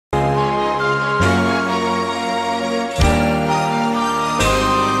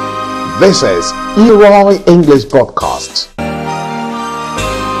This is Eroy English Broadcast.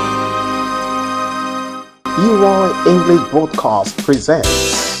 Eroy English Broadcast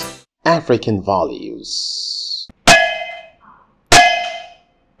presents African Values.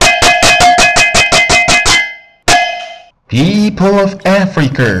 People of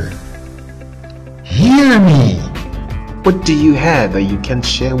Africa, hear me. What do you have that you can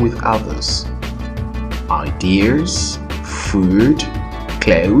share with others? Ideas, food,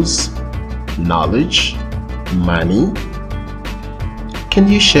 clothes, knowledge, money? Can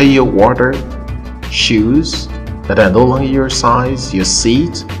you share your water, shoes that are no longer your size, your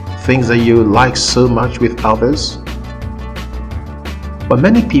seat, things that you like so much with others? But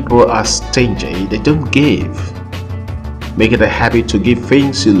many people are stingy, they don't give. Make it a habit to give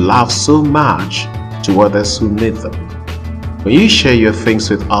things you love so much to others who need them. When you share your things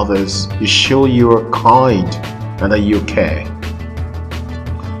with others, you show you are kind and that you care.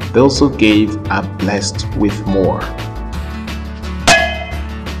 Those who give are blessed with more.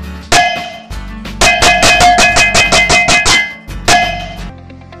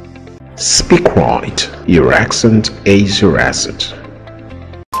 Speak right. Your accent is your asset.